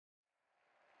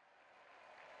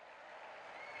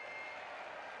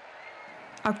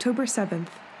October 7th,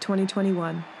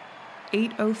 2021,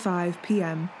 8:05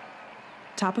 p.m.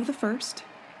 Top of the first,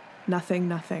 nothing.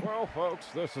 Well, folks,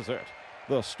 this is it.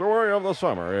 The story of the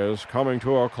summer is coming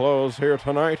to a close here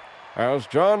tonight as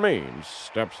John Means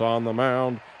steps on the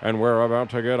mound, and we're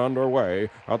about to get underway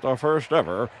at the first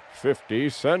ever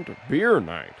 50-cent beer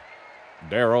night.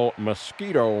 Daryl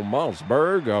Mosquito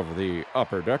Malsberg of the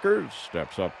Upper Deckers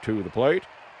steps up to the plate.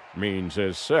 Means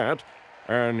is set,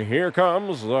 and here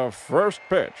comes the first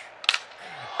pitch.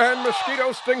 And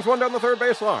Mosquito stings one down the third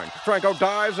base line. Franco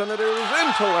dives, and it is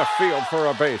into left field for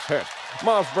a base hit.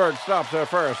 Malsberg stops at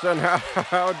first, and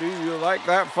how do you like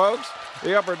that, folks?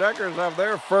 The Upper Deckers have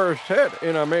their first hit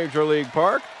in a Major League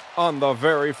park on the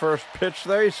very first pitch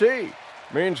they see.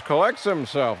 Means collects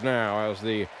himself now as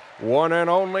the one and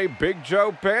only Big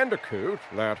Joe Bandicoot,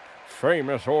 that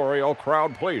famous Oriole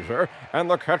crowd pleaser, and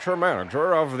the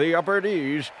catcher-manager of the Upper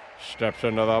D's, steps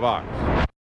into the box.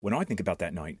 When I think about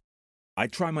that night, I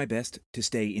try my best to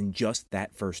stay in just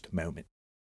that first moment.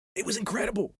 It was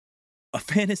incredible. A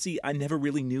fantasy I never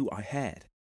really knew I had.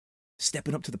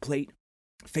 Stepping up to the plate,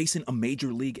 facing a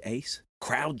major league ace,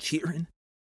 crowd cheering.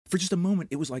 For just a moment,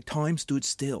 it was like time stood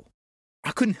still.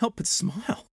 I couldn't help but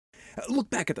smile. Look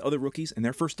back at the other rookies and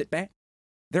their first at bat.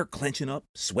 They're clenching up,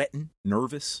 sweating,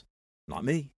 nervous. Not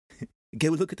me. Go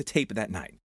look at the tape of that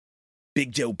night.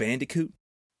 Big Joe Bandicoot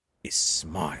is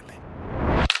smiling.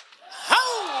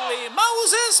 Holy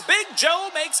Moses! Big Joe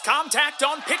makes contact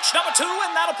on pitch number 2,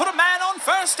 and that'll put a man on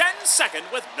first and second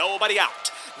with nobody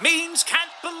out. Means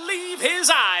can't believe his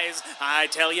eyes. I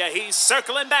tell you, he's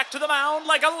circling back to the mound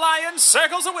like a lion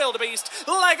circles a wildebeest,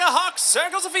 like a hawk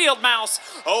circles a field mouse.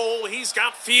 Oh, he's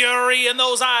got fury in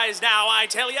those eyes now, I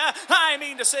tell you. I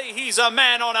mean to say he's a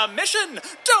man on a mission.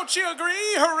 Don't you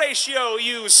agree, Horatio,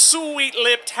 you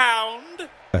sweet-lipped hound?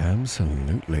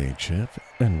 Absolutely, Chip.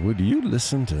 And would you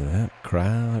listen to that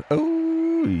crowd?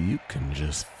 Oh, you can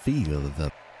just feel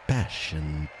the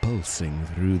passion pulsing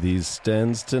through these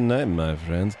stands tonight, my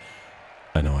friends.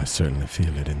 I know I certainly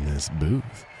feel it in this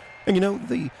booth. And you know,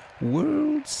 the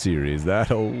World Series,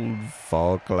 that old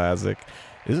fall classic,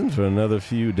 isn't for another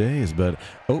few days, but,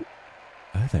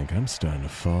 I think I'm starting to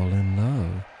fall in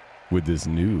love with this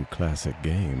new classic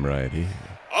game right here.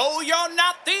 Oh, you're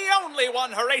not the only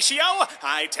one, Horatio.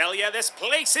 I tell you, this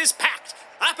place is packed.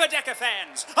 Upper Decker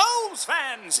fans, O's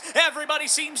fans, everybody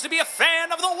seems to be a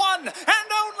fan of the one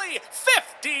and only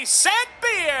 50-cent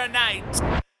beer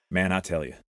night. Man, I tell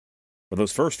you, for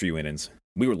those first few innings,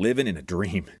 we were living in a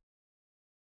dream.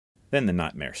 Then the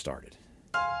nightmare started.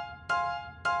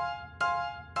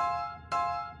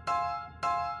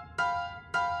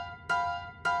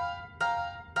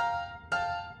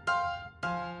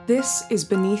 This is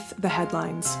Beneath the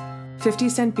Headlines,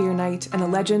 50-cent beer night and a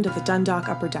legend of the Dundalk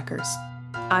Upper Deckers.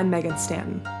 I'm Megan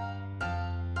Stanton.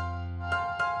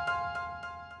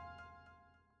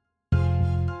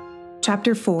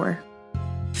 Chapter 4,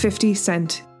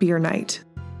 50-cent beer night.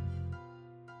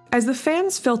 As the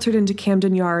fans filtered into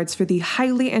Camden Yards for the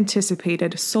highly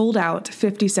anticipated, sold-out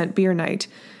 50-cent beer night,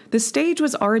 the stage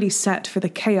was already set for the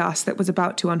chaos that was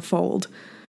about to unfold.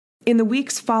 In the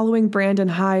weeks following Brandon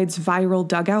Hyde's viral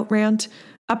dugout rant,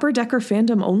 Upper Decker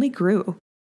fandom only grew.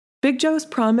 Big Joe's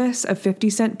promise of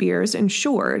 50-cent beers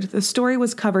ensured the story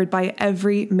was covered by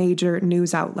every major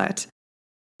news outlet.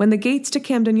 When the gates to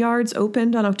Camden Yards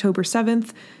opened on October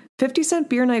 7th, 50-cent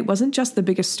beer night wasn't just the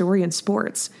biggest story in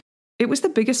sports. It was the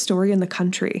biggest story in the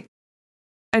country.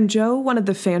 And Joe wanted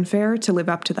the fanfare to live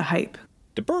up to the hype.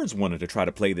 The Birds wanted to try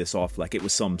to play this off like it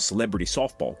was some celebrity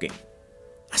softball game.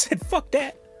 I said, fuck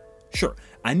that. Sure,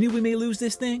 I knew we may lose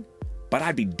this thing, but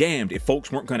I'd be damned if folks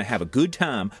weren't going to have a good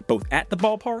time both at the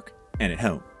ballpark and at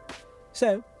home.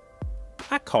 So,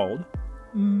 I called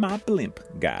my blimp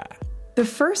guy. The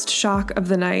first shock of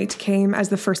the night came as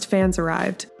the first fans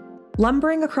arrived.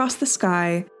 Lumbering across the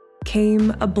sky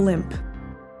came a blimp.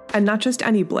 And not just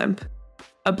any blimp.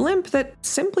 A blimp that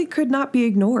simply could not be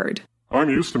ignored. I'm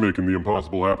used to making the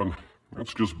impossible happen.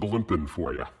 That's just blimping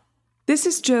for you. This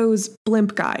is Joe's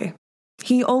blimp guy.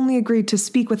 He only agreed to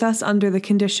speak with us under the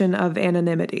condition of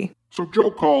anonymity. So Joe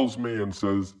calls me and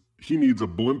says he needs a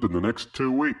blimp in the next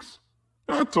 2 weeks.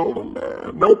 I told him,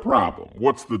 man, no problem.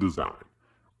 What's the design?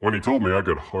 When he told me, I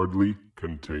could hardly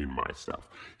contain myself.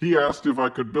 He asked if I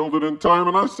could build it in time,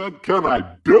 and I said, can I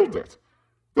build it?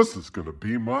 This is going to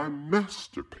be my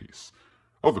masterpiece.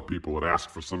 Other people had asked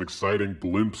for some exciting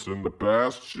blimps in the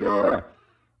past, sure.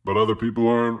 But other people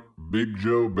aren't Big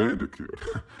Joe Bandicoot.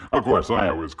 Of course, I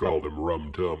always called him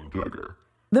Rum Tum Tugger.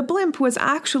 The blimp was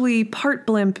actually part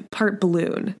blimp, part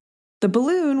balloon. The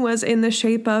balloon was in the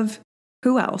shape of,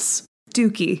 who else?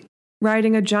 Dookie,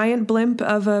 riding a giant blimp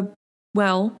of a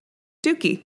Well,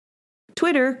 Dookie.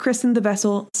 Twitter christened the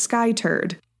vessel Sky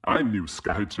Turd. I knew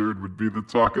Sky Turd would be the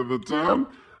talk of the town.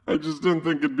 I just didn't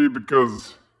think it'd be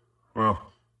because,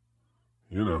 well,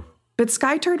 you know. But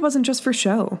Sky Turd wasn't just for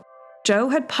show. Joe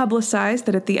had publicized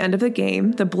that at the end of the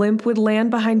game, the blimp would land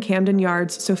behind Camden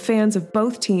Yards so fans of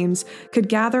both teams could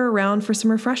gather around for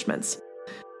some refreshments.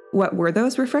 What were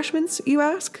those refreshments, you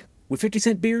ask? With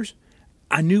 50-cent beers,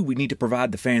 I knew we'd need to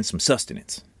provide the fans some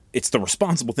sustenance. It's the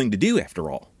responsible thing to do,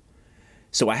 after all.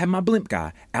 So I had my blimp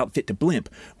guy outfit the blimp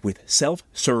with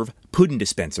self-serve pudding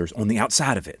dispensers on the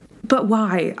outside of it. But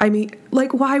why? I mean,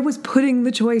 why was pudding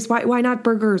the choice? Why not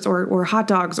burgers or hot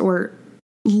dogs or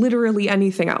literally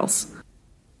anything else?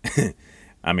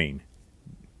 I mean,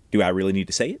 do I really need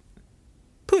to say it?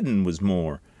 Pudding was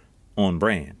more on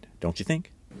brand, don't you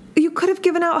think? You could have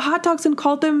given out hot dogs and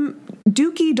called them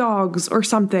Dookie dogs or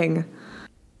something.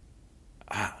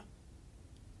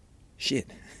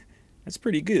 Shit. That's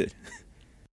pretty good.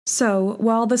 So,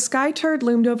 while the Sky Turd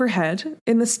loomed overhead,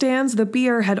 in the stands the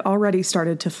beer had already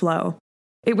started to flow.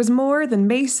 It was more than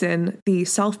Mason, the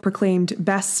self-proclaimed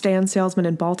best stand salesman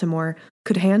in Baltimore,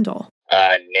 could handle.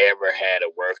 I never had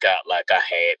a workout like I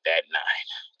had that night.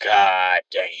 God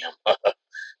damn.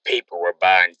 People were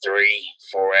buying 3,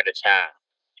 4 at a time.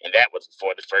 And that was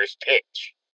before the first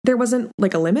pitch. There wasn't,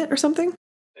 a limit or something?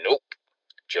 Nope.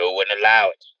 Joe wouldn't allow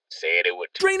it. Said it would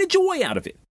drain the joy out of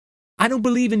it. I don't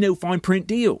believe in no fine print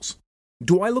deals.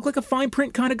 Do I look like a fine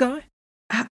print kind of guy?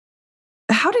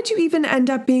 How did you even end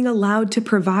up being allowed to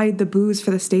provide the booze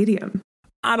for the stadium?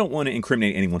 I don't want to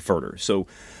incriminate anyone further, so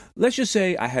let's just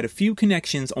say I had a few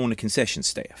connections on the concession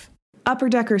staff. Upper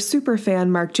Decker superfan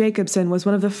Mark Jacobson was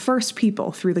one of the first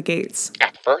people through the gates.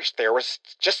 At first, there was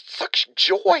just such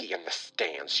joy in the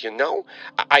stands, you know?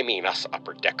 I mean, us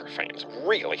Upper Decker fans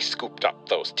really scooped up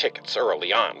those tickets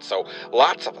early on, so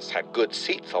lots of us had good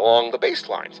seats along the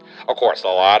baselines. Of course, a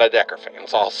lot of Decker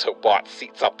fans also bought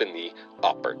seats up in the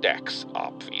upper decks,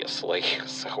 obviously.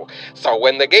 So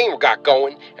when the game got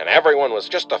going and everyone was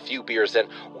just a few beers in,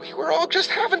 we were all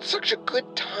just having such a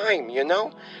good time, you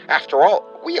know? After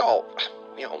all, we all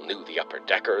knew the Upper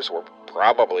Deckers were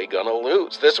probably gonna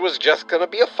lose. This was just gonna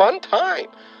be a fun time.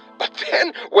 But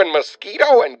then, when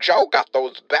Mosquito and Joe got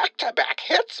those back-to-back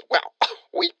hits, well,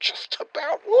 we just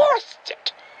about lost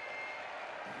it.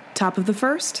 Top of the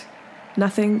first,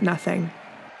 nothing.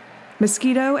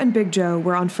 Mosquito and Big Joe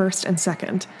were on first and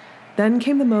second. Then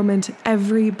came the moment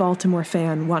every Baltimore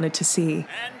fan wanted to see.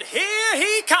 And here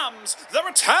he comes, the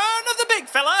return of the big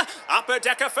fella. Upper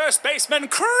Decker first baseman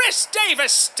Chris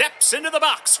Davis steps into the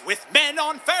box with men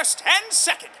on first and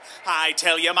second. I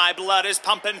tell you, my blood is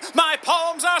pumping, my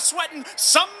palms are sweating.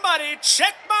 Somebody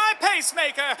check my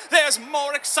pacemaker. There's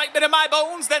more excitement in my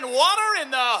bones than water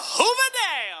in the Hoover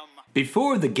Dam.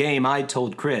 Before the game, I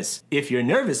told Chris, if you're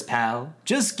nervous, pal,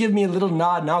 just give me a little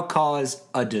nod and I'll cause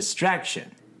a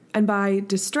distraction. And by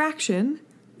distraction,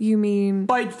 you mean...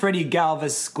 bite Freddie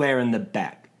Galvis square in the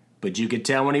back. But you could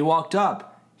tell when he walked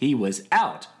up, he was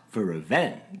out for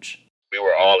revenge. We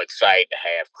were all excited to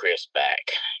have Chris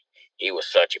back. He was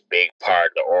such a big part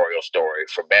of the Oriole story,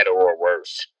 for better or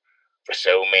worse, for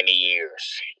so many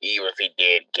years, even if he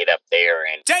did get up there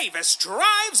and... Davis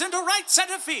drives into right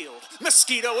center field.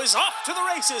 Mosquito is off to the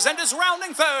races and is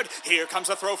rounding third. Here comes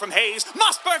a throw from Hayes.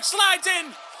 Mossberg slides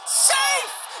in.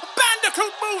 Safe!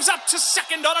 Bandicoot moves up to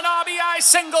second on an RBI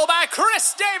single by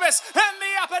Chris Davis, and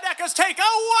the Upper Deckers take a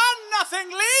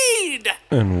 1-0 lead.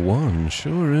 And one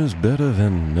sure is better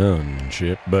than none,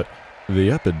 Chip, but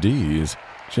the Upper D's,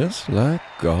 just like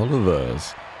all of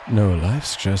us, know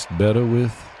life's just better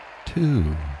with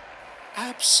two.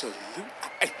 Absolutely,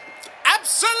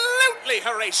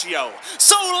 Horatio.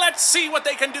 So let's see what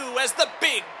they can do as the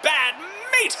big bad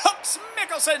Meat Hooks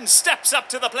Mickelson steps up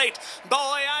to the plate. Boy,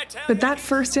 I tell you. But that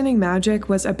first inning magic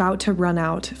was about to run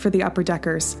out for the Upper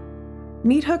Deckers.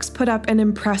 Meat Hooks put up an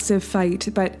impressive fight,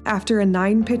 but after a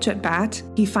 9-pitch at bat,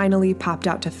 he finally popped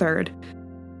out to third.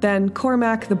 Then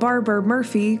Cormac the Barber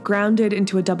Murphy grounded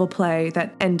into a double play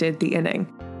that ended the inning.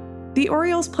 The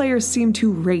Orioles players seemed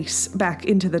to race back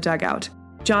into the dugout.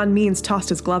 John Means tossed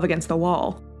his glove against the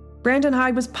wall. Brandon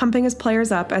Hyde was pumping his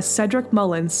players up as Cedric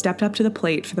Mullins stepped up to the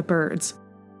plate for the Birds.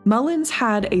 Mullins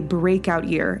had a breakout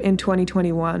year in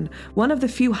 2021, one of the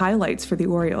few highlights for the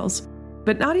Orioles.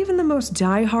 But not even the most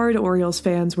die-hard Orioles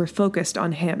fans were focused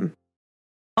on him.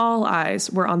 All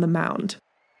eyes were on the mound.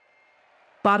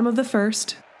 Bottom of the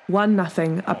first,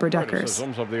 1-0 Upper Deckers.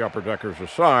 Criticisms of the Upper Deckers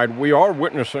aside, we are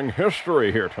witnessing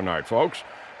history here tonight, folks.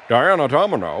 Diana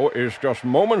Domino is just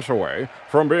moments away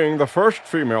from being the first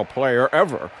female player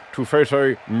ever to face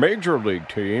a major league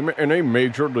team in a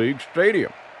major league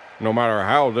stadium. no matter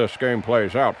how this game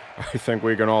plays out, I think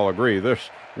we can all agree this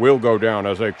will go down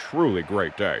as a truly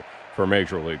great day for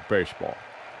Major League Baseball.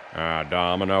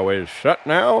 Domino is set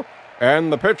now,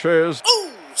 and the pitch is...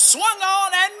 Ooh! Swung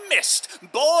on and missed.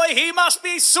 Boy, he must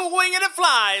be swinging at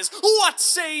flies. What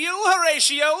say you,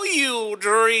 Horatio, you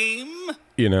dream?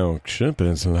 You know, Chip,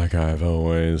 it's like I've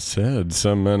always said,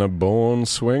 some men are born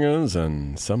swingers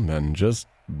and some men just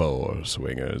bore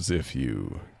swingers, if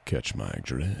you catch my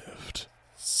drift.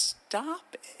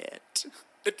 Stop it.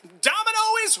 Domino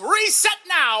is reset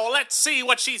now. Let's see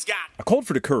what she's got. I called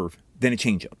for the curve, then a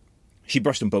changeup. She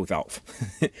brushed them both off.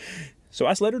 So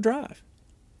I just let her drive.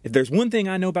 If there's one thing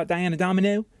I know about Diana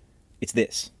Domino, it's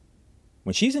this.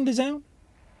 When she's in the zone,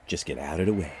 just get out of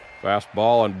the way.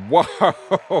 Fastball and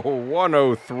whoa,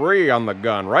 103 on the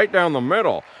gun, right down the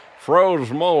middle. Froze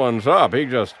Mullins up. He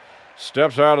just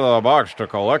steps out of the box to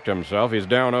collect himself. He's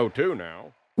down 0-2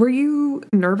 now. Were you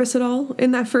nervous at all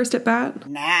in that first at-bat?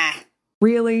 Nah.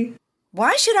 Really?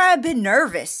 Why should I have been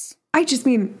nervous? I just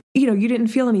mean, you didn't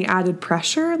feel any added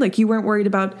pressure? Like you weren't worried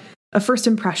about a first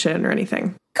impression or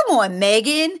anything? Come on,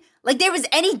 Megan. Like there was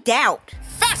any doubt.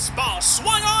 Fastball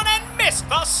swung on and missed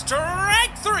for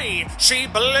strike 3. She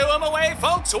blew him away,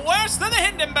 folks, worse than the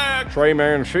Hindenburg. Trey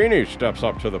Mancini steps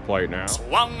up to the plate now.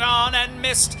 Swung on and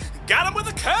missed. Got him with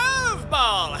a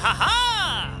curveball.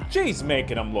 Ha-ha! She's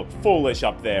making him look foolish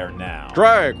up there now.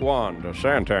 Strike 1 to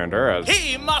Santander as...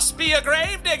 He must be a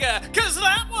gravedigger, 'cause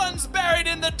that one's buried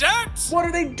in the dirt. What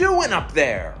are they doing up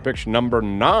there? Pitch number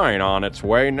 9 on its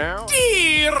way now.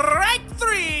 Strike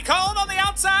 3 called on the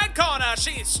outside corner.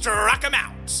 She struck him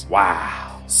out.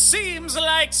 Wow. Seems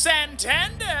like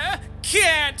Santander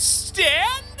can't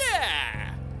stand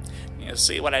her. You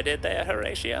see what I did there,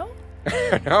 Horatio?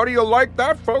 And how do you like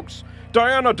that, folks?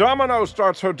 Diana Domino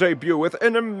starts her debut with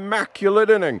an immaculate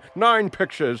inning. 9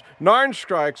 pitches, 9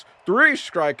 strikes, 3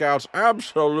 strikeouts.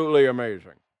 Absolutely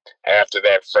amazing. After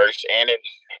that first inning,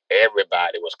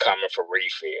 everybody was coming for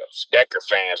refills. Decker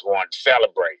fans wanted to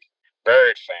celebrate.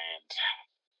 Bird fans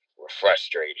were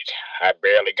frustrated. I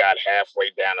barely got halfway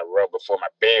down the road before my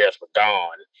beers were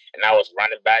gone, and I was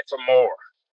running back for more.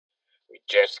 We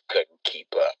just couldn't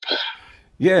keep up.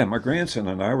 Yeah, my grandson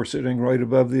and I were sitting right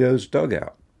above the O's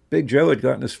dugout. Big Joe had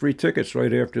gotten us free tickets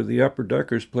right after the Upper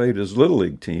Deckers played his Little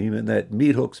League team, and that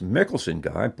Meat Hooks Mickelson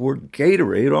guy poured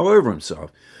Gatorade all over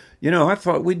himself. I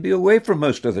thought we'd be away from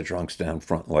most of the drunks down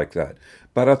front like that.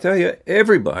 But I'll tell you,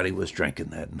 everybody was drinking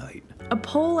that night. A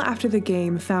poll after the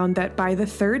game found that by the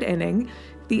 3rd inning,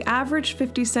 the average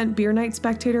 50-cent beer night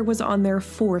spectator was on their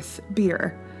 4th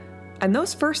beer. And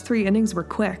those first 3 innings were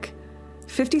quick.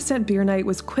 50-cent beer night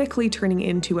was quickly turning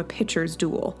into a pitcher's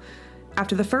duel.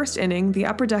 After the first inning, the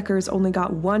Upper Deckers only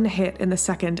got 1 hit in the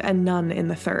 2nd and none in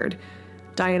the 3rd.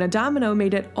 Diana Domino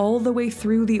made it all the way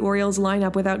through the Orioles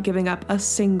lineup without giving up a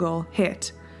single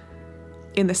hit.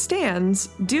 In the stands,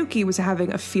 Dookie was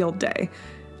having a field day.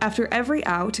 After every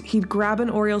out, he'd grab an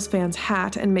Orioles fan's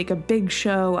hat and make a big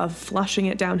show of flushing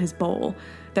it down his bowl.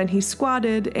 Then he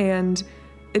squatted and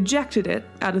ejected it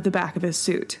out of the back of his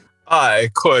suit. I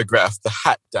choreographed the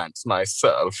hat dance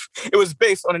myself. It was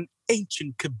based on an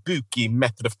ancient kabuki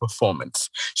method of performance,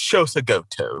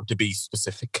 shosagoto to be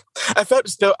specific. I felt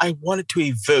as though I wanted to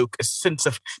evoke a sense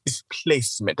of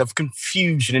displacement, of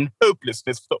confusion and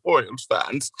hopelessness for the Orioles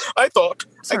fans. I thought...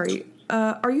 Sorry,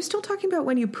 are you still talking about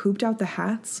when you pooped out the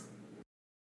hats?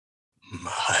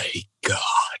 My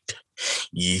God,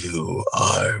 you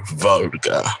are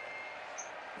vulgar.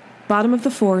 Bottom of the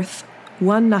 4th,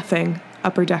 1-0,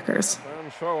 Upper Deckers.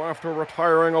 And so after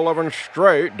retiring 11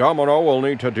 straight, Domino will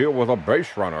need to deal with a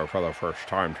base runner for the first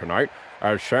time tonight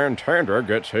as Santander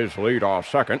gets his lead off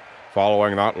second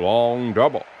following that long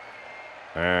double.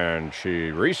 And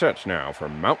she resets now for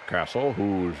Mountcastle,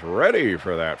 who's ready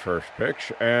for that first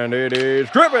pitch, and it is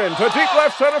driven to deep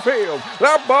left center field.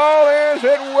 That ball is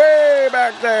hit way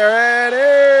back there, and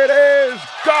it is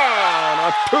gone.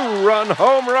 A 2-run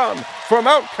home run for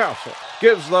Mountcastle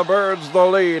gives the Birds the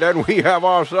lead, and we have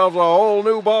ourselves a whole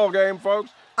new ball game, folks.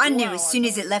 I knew as soon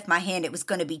as it left my hand it was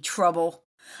going to be trouble.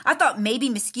 I thought maybe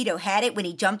Mosquito had it when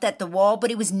he jumped at the wall,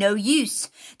 but it was no use.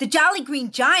 The Jolly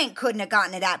Green Giant couldn't have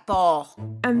gotten to that ball.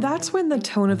 And that's when the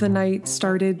tone of the night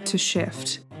started to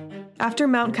shift. After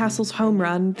Mountcastle's home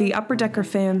run, the Upper Decker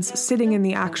fans sitting in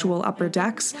the actual upper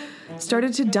decks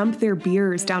started to dump their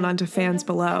beers down onto fans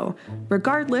below,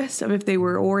 regardless of if they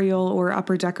were Oriole or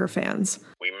Upper Decker fans.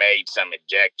 We made some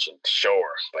ejections,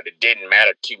 sure, but it didn't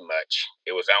matter too much.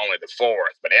 It was only the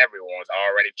 4th, but everyone was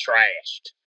already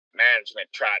trashed. Management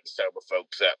tried to sober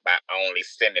folks up by only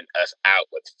sending us out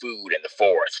with food in the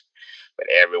fourth, but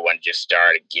everyone just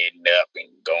started getting up and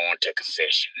going to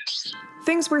concessions.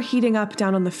 Things were heating up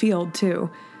down on the field,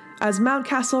 too. As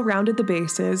Mountcastle rounded the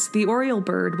bases, the Oriole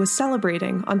bird was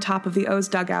celebrating on top of the O's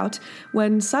dugout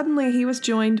when suddenly he was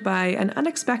joined by an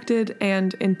unexpected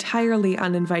and entirely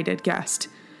uninvited guest.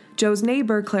 Joe's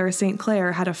neighbor, Clara St.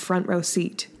 Clair, had a front row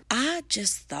seat. I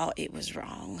just thought it was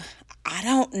wrong. I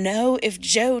don't know if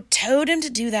Joe told him to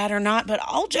do that or not, but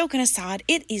all joking aside,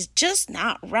 it is just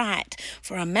not right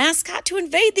for a mascot to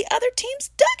invade the other team's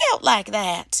dugout like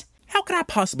that. How could I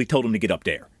possibly told him to get up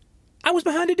there? I was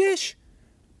behind the dish.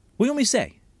 We only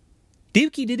say,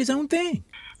 Dookie did his own thing.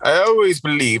 I always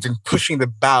believed in pushing the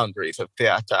boundaries of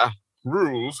theater.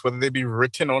 Rules, whether they be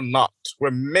written or not,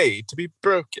 were made to be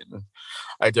broken.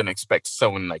 I don't expect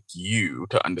someone like you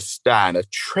to understand a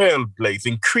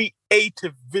trailblazing,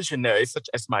 creative visionary such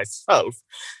as myself,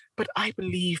 but I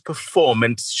believe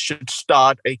performance should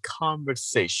start a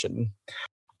conversation.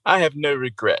 I have no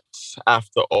regrets.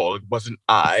 After all, it wasn't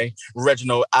I,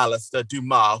 Reginald Alistair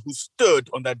Dumas, who stood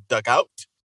on that dugout.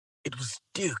 It was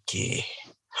Dookie.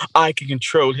 I can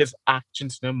control his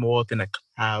actions no more than a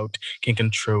cloud can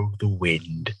control the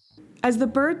wind. As the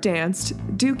bird danced,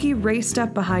 Dookie raced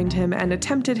up behind him and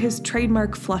attempted his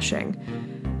trademark flushing.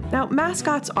 Now,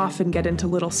 mascots often get into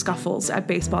little scuffles at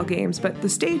baseball games, but the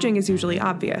staging is usually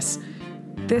obvious.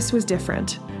 This was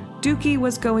different. Dookie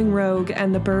was going rogue,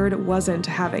 and the bird wasn't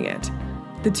having it.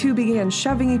 The two began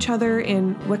shoving each other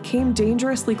in what came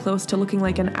dangerously close to looking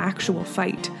like an actual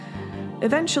fight.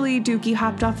 Eventually, Dookie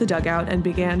hopped off the dugout and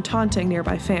began taunting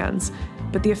nearby fans,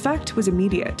 but the effect was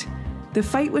immediate. The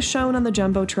fight was shown on the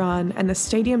Jumbotron, and the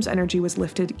stadium's energy was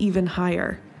lifted even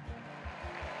higher.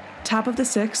 Top of the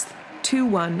sixth,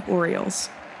 2-1 Orioles.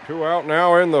 2 out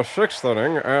now in the sixth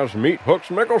inning as Meat Hooks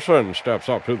Mickelson steps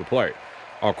up to the plate.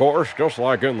 Of course, just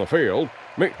like in the field,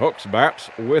 Meat Hooks bats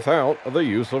without the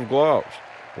use of gloves.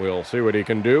 We'll see what he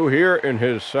can do here in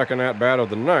his second at-bat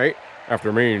of the night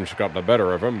after Means got the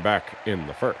better of him back in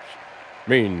the first.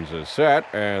 Means is set,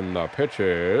 and the pitch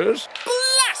is...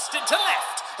 blasted to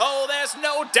left! Oh, there's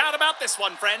no doubt about this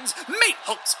one, friends. Meat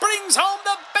Hooks brings home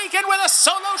the bacon with a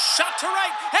solo shot to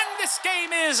right, and this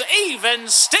game is even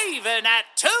Steven at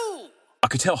 2. I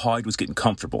could tell Hyde was getting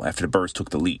comfortable after the Birds took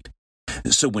the lead.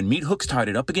 So when Meat Hooks tied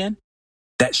it up again,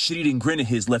 that shit-eating grin of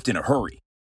his left in a hurry.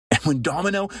 And when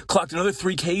Domino clocked another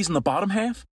 3 Ks in the bottom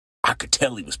half, I could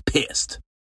tell he was pissed.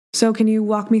 So can you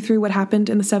walk me through what happened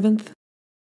in the seventh?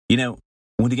 You know,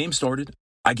 when the game started,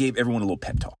 I gave everyone a little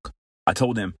pep talk. I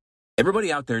told them,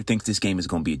 everybody out there thinks this game is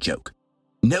going to be a joke.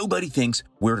 Nobody thinks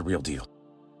we're the real deal.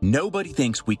 Nobody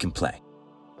thinks we can play.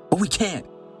 But we can.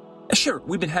 Sure,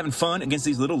 we've been having fun against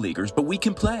these little leaguers, but we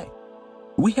can play.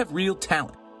 We have real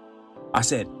talent. I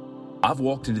said, I've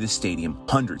walked into this stadium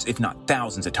hundreds, if not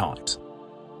thousands of times.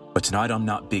 But tonight I'm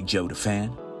not Big Joe the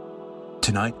fan.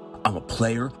 Tonight, I'm a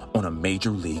player on a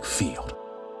major league field.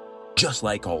 Just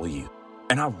like all of you.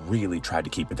 And I really tried to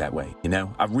keep it that way, you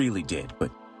know? I really did,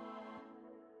 but...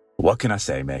 what can I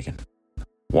say, Megan?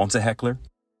 Once a heckler,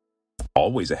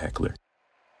 always a heckler.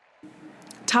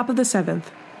 Top of the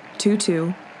seventh,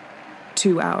 2-2,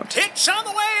 2 out. Pitch on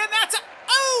the way, and that's a...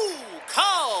 oh!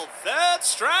 Call third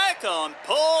strike on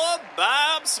poor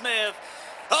Bob Smith.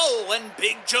 Oh, and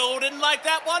Big Joe didn't like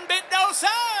that one bit, no, sir.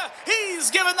 He's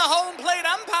given the home plate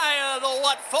umpire the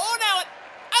what for now.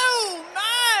 Oh,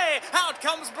 my! Out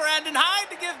comes Brandon Hyde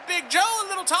to give Big Joe a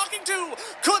little talking to.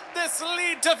 Could this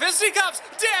lead to fisticuffs?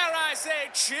 Dare I say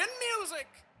chin music?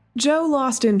 Joe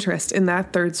lost interest in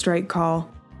that third strike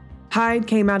call. Hyde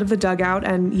came out of the dugout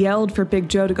and yelled for Big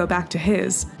Joe to go back to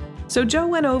his. So Joe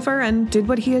went over and did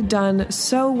what he had done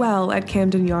so well at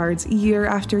Camden Yards year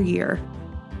after year.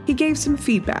 He gave some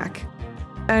feedback.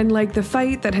 And like the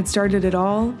fight that had started it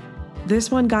all,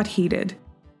 this one got heated.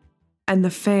 And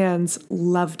the fans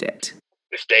loved it.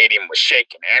 The stadium was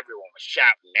shaking. Everyone was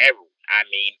shouting.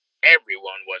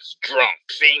 Everyone was drunk.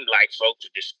 Seemed like folks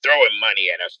were just throwing money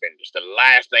at us vendors. The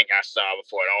last thing I saw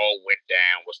before it all went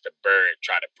down was the bird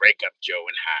try to break up Joe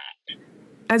and Hyde.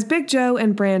 As Big Joe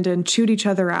and Brandon chewed each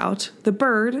other out, the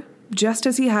bird, just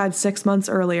as he had 6 months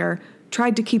earlier,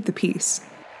 tried to keep the peace.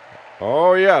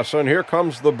 Oh, yes, and here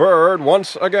comes the bird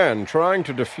once again, trying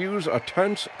to diffuse a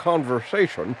tense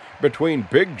conversation between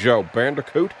Big Joe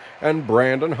Bandicoot and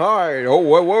Brandon Hyde.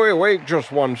 Oh, wait,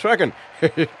 just 1 second.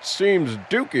 It seems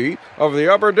Dookie of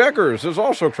the Upper Deckers is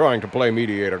also trying to play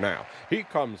mediator now. He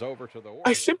comes over to the...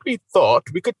 I simply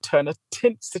thought we could turn a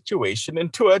tense situation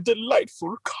into a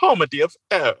delightful comedy of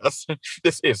errors.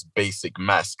 This is basic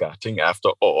mascotting, after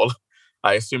all.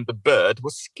 I assumed the bird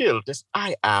was skilled as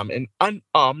I am in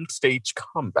unarmed stage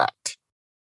combat.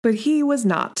 But he was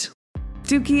not.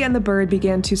 Dookie and the bird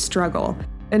began to struggle,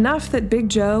 enough that Big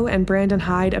Joe and Brandon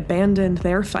Hyde abandoned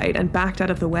their fight and backed out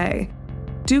of the way.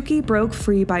 Dookie broke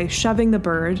free by shoving the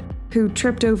bird, who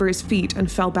tripped over his feet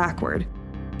and fell backward.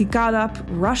 He got up,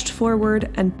 rushed forward,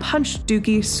 and punched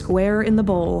Dookie square in the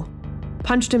bowl.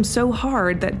 Punched him so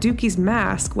hard that Dookie's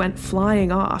mask went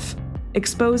flying off,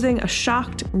 exposing a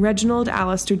shocked Reginald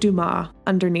Alistair Dumas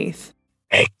underneath.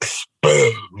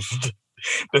 Exposed!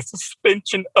 The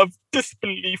suspension of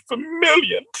disbelief for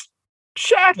millions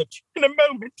shattered in a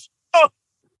moment. Oh,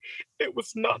 it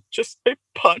was not just a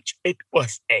punch, it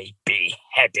was a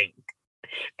beheading.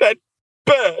 That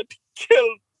bird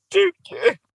killed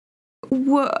Dookie.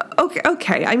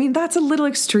 Okay. I mean, that's a little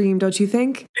extreme, don't you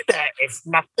think? There is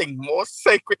nothing more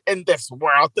sacred in this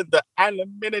world than the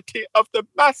anonymity of the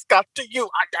mascot. Do you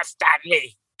understand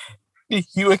me? Do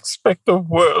you expect the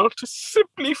world to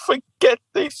simply forget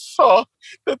they saw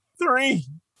the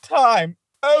 3-time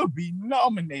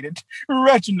Obie-nominated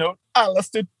Reginald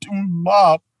Alistair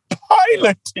Dumas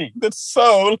piloting the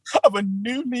soul of a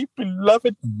newly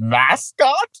beloved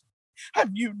mascot?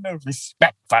 Have you no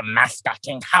respect for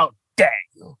mascotting? How dare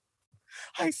you?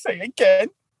 I say again,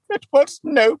 it was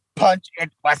no punch,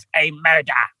 it was a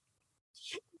murder.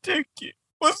 Dookie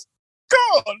was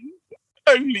gone.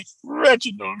 Only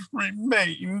Reginald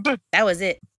remained. That was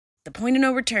it. The point of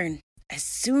no return. As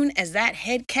soon as that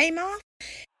head came off,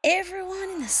 everyone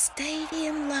in the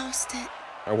stadium lost it.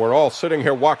 And we're all sitting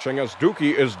here watching as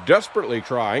Dookie is desperately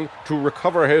trying to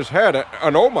recover his head.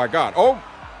 And oh my God,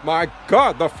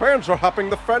 the fans are hopping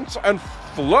the fence and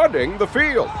flooding the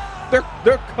field.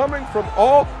 They're coming from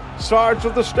all sides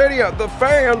of the stadium. The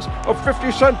fans of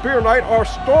 50 Cent Beer Night are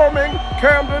storming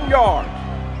Camden Yards.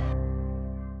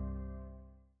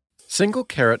 Single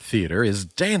Carrot Theater is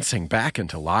dancing back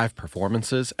into live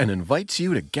performances and invites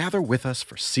you to gather with us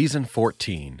for Season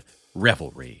 14,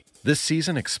 Revelry. This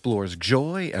season explores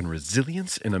joy and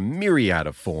resilience in a myriad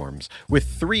of forms, with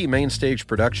 3 main stage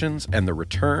productions and the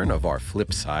return of our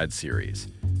Flipside series.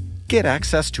 Get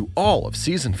access to all of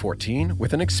Season 14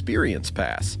 with an Experience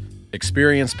Pass.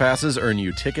 Experience Passes earn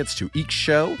you tickets to each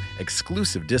show,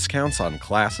 exclusive discounts on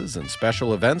classes and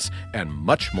special events, and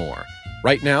much more.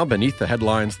 Right now, Beneath the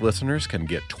Headlines listeners can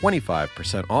get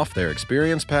 25% off their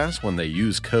Experience Pass when they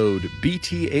use code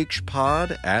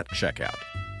BTHPOD at checkout.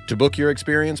 To book your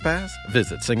Experience Pass,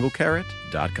 visit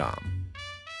singlecarrot.com.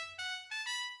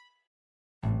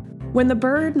 When the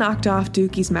bird knocked off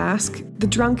Dookie's mask, the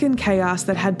drunken chaos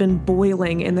that had been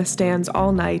boiling in the stands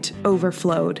all night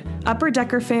overflowed. Upper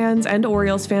Decker fans and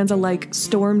Orioles fans alike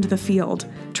stormed the field,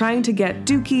 trying to get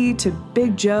Dookie to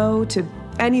Big Joe to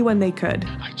anyone they could.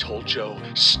 I told Joe,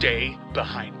 stay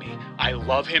behind me. I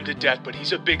love him to death, but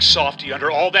he's a big softy under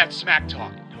all that smack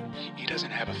talk. No, he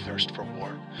doesn't have a thirst for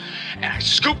war. And I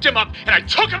scooped him up and I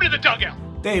took him to the dugout.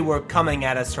 They were coming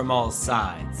at us from all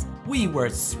sides. We were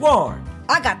swarmed.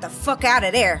 I got the fuck out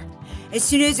of there. As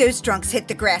soon as those drunks hit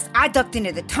the grass, I ducked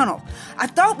into the tunnel. I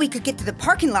thought we could get to the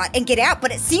parking lot and get out,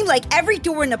 but it seemed like every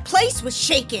door in the place was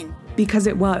shaking. Because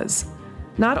it was.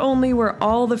 Not only were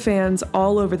all the fans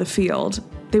all over the field,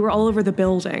 they were all over the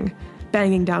building,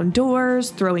 banging down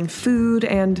doors, throwing food,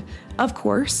 and, of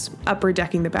course, upper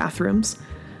decking the bathrooms.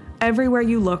 Everywhere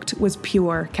you looked was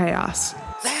pure chaos.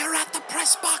 They're at the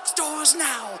press box doors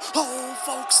now. Oh,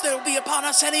 folks, they'll be upon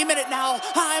us any minute now.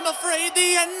 I'm afraid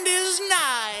the end is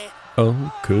nigh.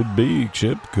 Oh, could be,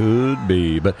 Chip, could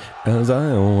be. But as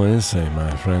I always say,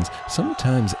 my friends,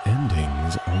 sometimes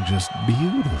endings are just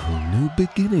beautiful new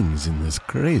beginnings in this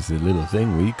crazy little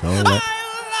thing we call life.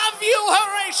 I love you,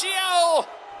 Horatio!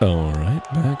 All right,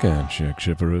 back at you,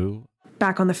 Chipperoo.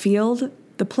 Back on the field,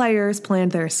 the players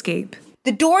planned their escape.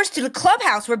 The doors to the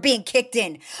clubhouse were being kicked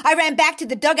in. I ran back to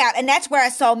the dugout, and that's where I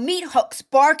saw Meat Hooks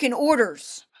barking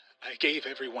orders. I gave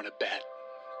everyone a bet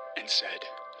and said,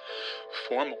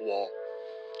 form a wall.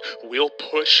 We'll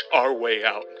push our way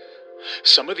out.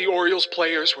 Some of the Orioles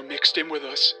players were mixed in with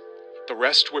us. The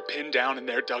rest were pinned down in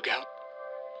their dugout.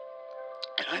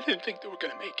 And I didn't think they were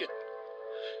going to make it.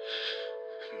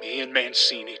 Me and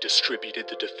Mancini distributed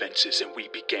the defenses and we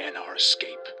began our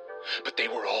escape. But they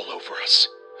were all over us.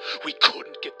 We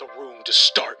couldn't get the room to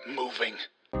start moving.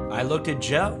 I looked at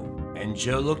Joe, and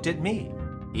Joe looked at me.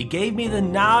 He gave me the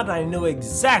nod, and I knew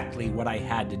exactly what I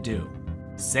had to do.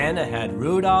 Santa had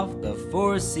Rudolph, the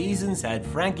Four Seasons had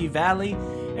Frankie Valli,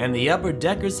 and the Upper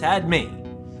Deckers had me.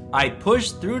 I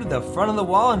pushed through to the front of the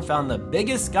wall and found the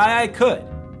biggest guy I could.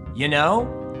 You know,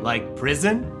 like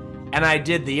prison. And I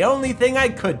did the only thing I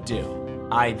could do.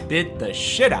 I bit the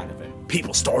shit out of him.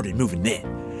 People started moving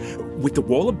in. With the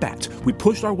wall of bats, we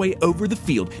pushed our way over the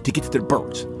field to get to the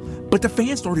birds. But the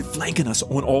fans started flanking us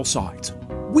on all sides.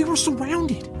 We were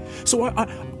surrounded. So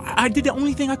I did the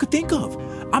only thing I could think of.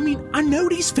 I mean, I know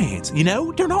these fans, you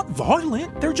know? They're not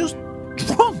violent. They're just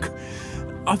drunk.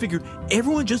 I figured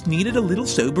everyone just needed a little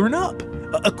sobering up.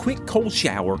 A quick cold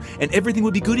shower and everything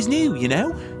would be good as new, you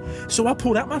know? So I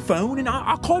pulled out my phone and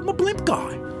I called my blimp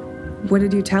guy. What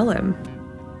did you tell him?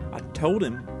 I told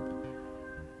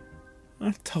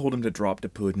him to drop the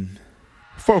pudding.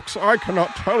 Folks, I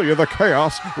cannot tell you the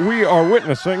chaos we are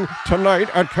witnessing tonight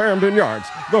at Camden Yards.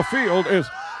 The field is...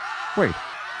 Wait,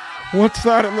 what's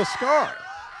that in the sky?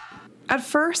 At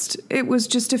first, it was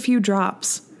just a few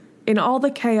drops. In all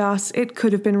the chaos, it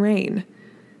could have been rain.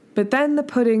 But then the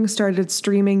pudding started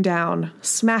streaming down,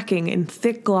 smacking in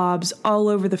thick globs all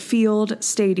over the field,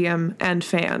 stadium, and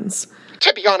fans.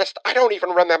 To be honest, I don't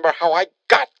even remember how I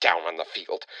got down on the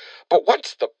field. But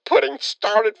once the pudding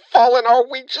started falling,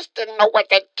 we just didn't know what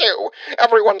to do.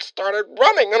 Everyone started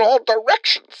running in all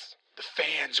directions. The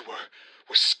fans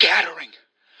were scattering.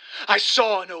 I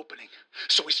saw an opening,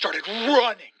 so we started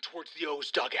running towards the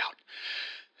O's dugout.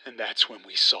 And that's when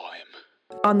we saw him.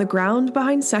 On the ground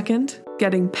behind second,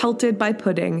 getting pelted by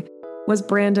pudding, was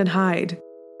Brandon Hyde.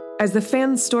 As the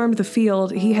fans stormed the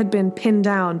field, he had been pinned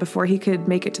down before he could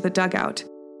make it to the dugout.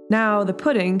 Now, the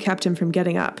pudding kept him from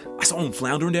getting up. I saw him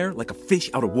floundering there like a fish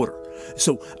out of water.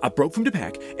 So I broke from the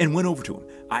pack and went over to him.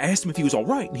 I asked him if he was all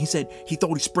right, and he said he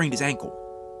thought he sprained his ankle.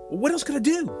 What else could I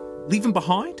do? Leave him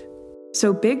behind?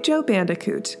 So Big Joe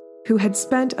Bandicoot, who had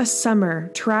spent a summer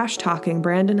trash-talking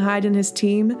Brandon Hyde and his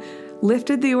team,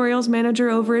 lifted the Orioles manager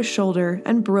over his shoulder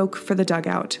and broke for the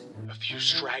dugout. A few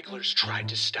stragglers tried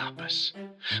to stop us,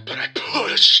 but I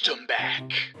pushed them back.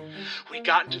 We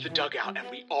got into the dugout and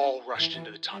we all rushed into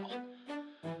the tunnel.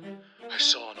 I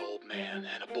saw an old man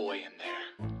and a boy in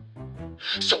there.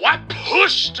 So I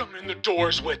pushed them in the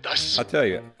doors with us. I tell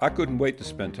you, I couldn't wait to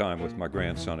spend time with my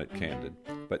grandson at Camden.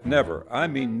 But never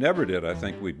did I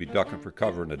think we'd be ducking for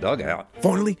cover in the dugout.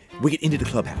 Finally, we get into the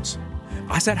clubhouse.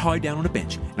 I sat Hyde down on a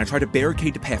bench, and I tried to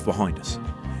barricade the path behind us.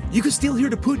 You could still hear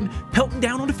the pudding pelting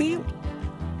down on the field.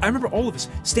 I remember all of us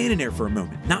standing there for a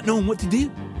moment, not knowing what to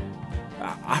do.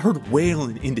 I heard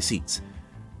wailing in the seats.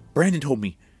 Brandon told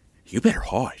me, "You better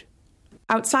hide."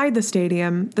 Outside the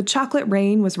stadium, the chocolate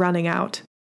rain was running out.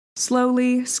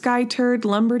 Slowly, Sky Turd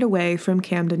lumbered away from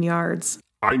Camden Yards.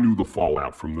 I knew the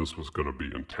fallout from this was going to be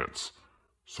intense,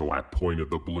 so I pointed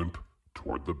the blimp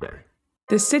toward the bay.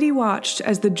 The city watched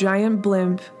as the giant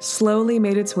blimp slowly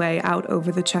made its way out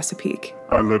over the Chesapeake.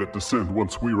 I let it descend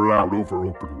once we were out over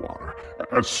open water.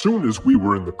 As soon as we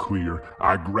were in the clear,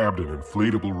 I grabbed an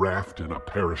inflatable raft and a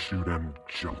parachute and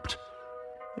jumped.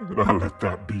 And I let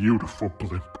that beautiful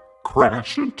blimp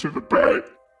crash into the bay.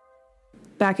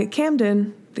 Back at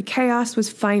Camden, the chaos was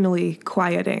finally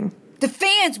quieting. The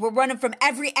fans were running from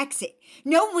every exit.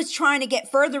 No one was trying to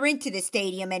get further into the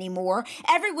stadium anymore.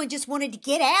 Everyone just wanted to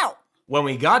get out. When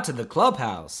we got to the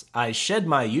clubhouse, I shed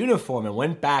my uniform and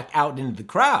went back out into the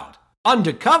crowd.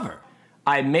 Undercover.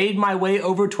 I made my way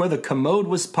over to where the commode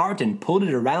was parked and pulled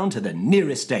it around to the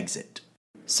nearest exit.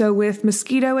 So with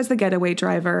Mosquito as the getaway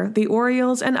driver, the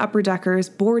Orioles and Upper Deckers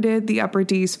boarded the Upper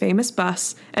D's famous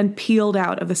bus and peeled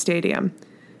out of the stadium.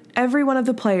 Every one of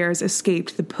the players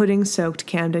escaped the pudding-soaked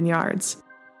Camden Yards.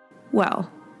 Well,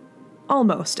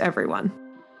 almost everyone.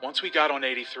 Once we got on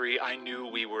 83, I knew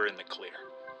we were in the clear.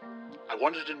 I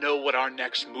wanted to know what our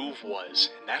next move was,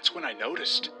 and that's when I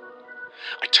noticed.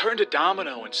 I turned to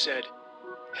Domino and said,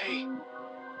 "Hey,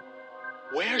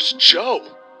 where's Joe?"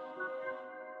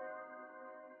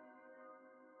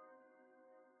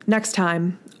 Next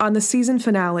time, on the season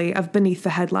finale of Beneath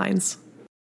the Headlines.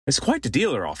 It's quite the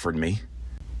deal they're offering me.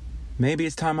 Maybe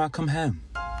it's time I come home.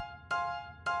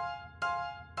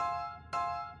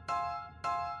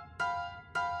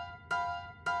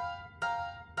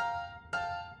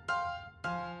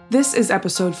 This is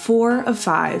episode 4 of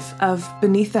 5 of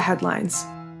Beneath the Headlines,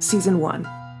 Season 1,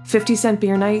 50 Cent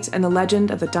Beer Night and the Legend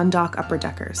of the Dundalk Upper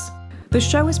Deckers. The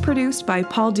show is produced by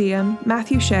Paul Diem,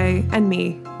 Matthew Shea, and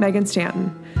me, Megan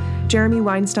Stanton. Jeremy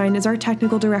Weinstein is our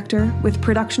technical director, with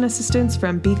production assistance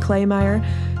from B. Claymeyer,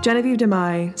 Genevieve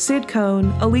DeMai, Sid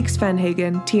Cohn, Alix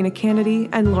Venhagen, Tina Kennedy,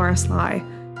 and Laura Sly.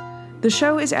 The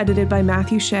show is edited by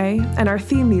Matthew Shea, and our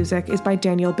theme music is by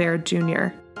Daniel Baird Jr.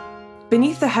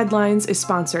 Beneath the Headlines is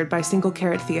sponsored by Single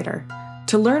Carrot Theater.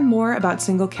 To learn more about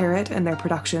Single Carrot and their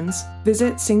productions,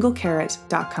 visit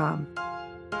singlecarrot.com.